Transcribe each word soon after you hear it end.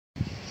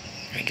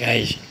Hi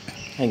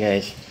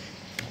guys,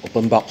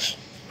 open box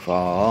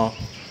for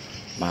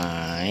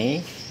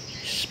my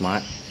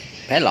smart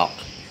padlock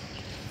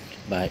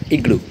by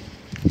Igloo.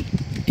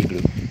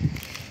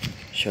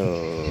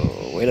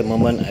 So wait a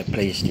moment, I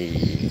place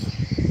the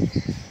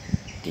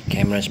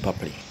cameras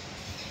properly.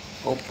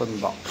 Open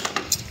box.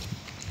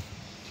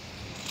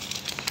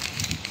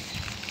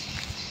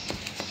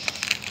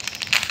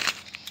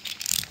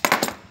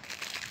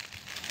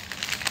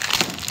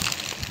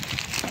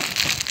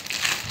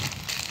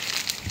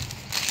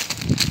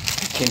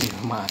 Came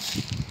with a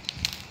mask.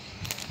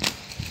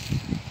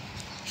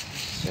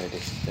 So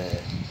this is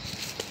the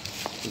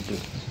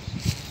Igloo.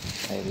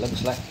 It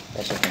looks like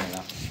that's opening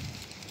up.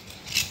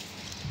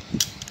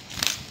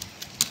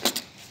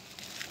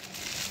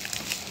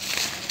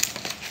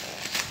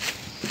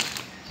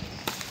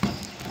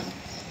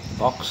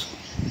 Box.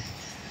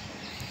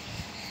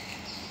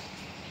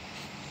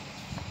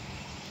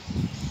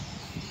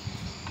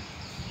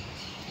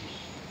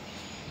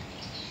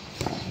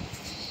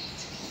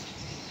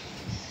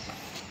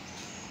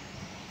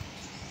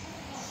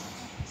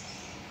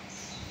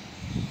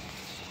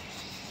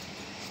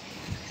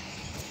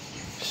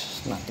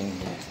 Nothing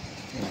there.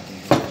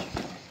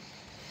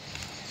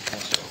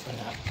 Let's open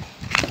up.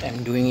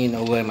 I'm doing it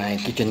over my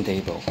kitchen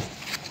table.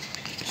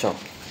 So,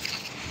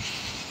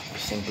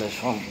 simplest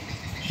form.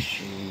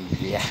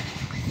 Yeah.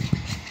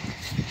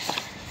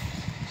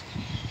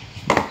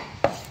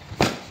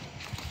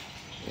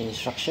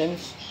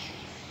 Instructions.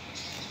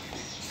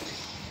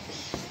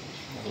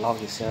 The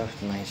log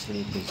itself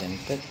nicely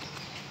presented.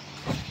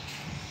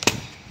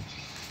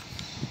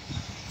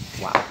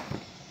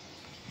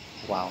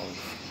 Wow,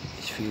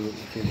 it feels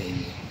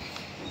heavy,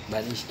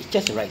 but it's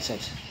just the right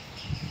size.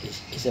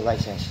 It's the right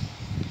size.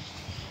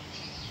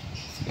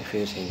 It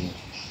feels heavy.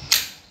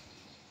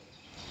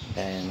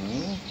 Then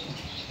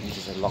this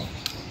is a lock,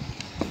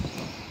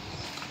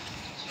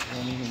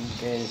 and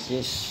there's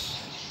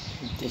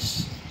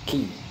this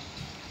key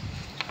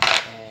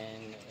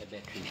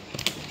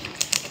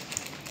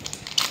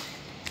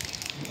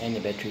and a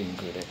battery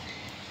included.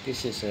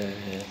 This is a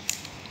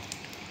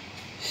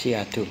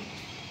CR2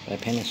 by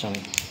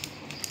Panasonic.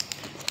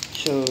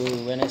 So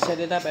when I set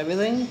it up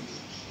everything,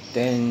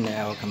 then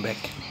I'll come back.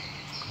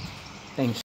 Thanks.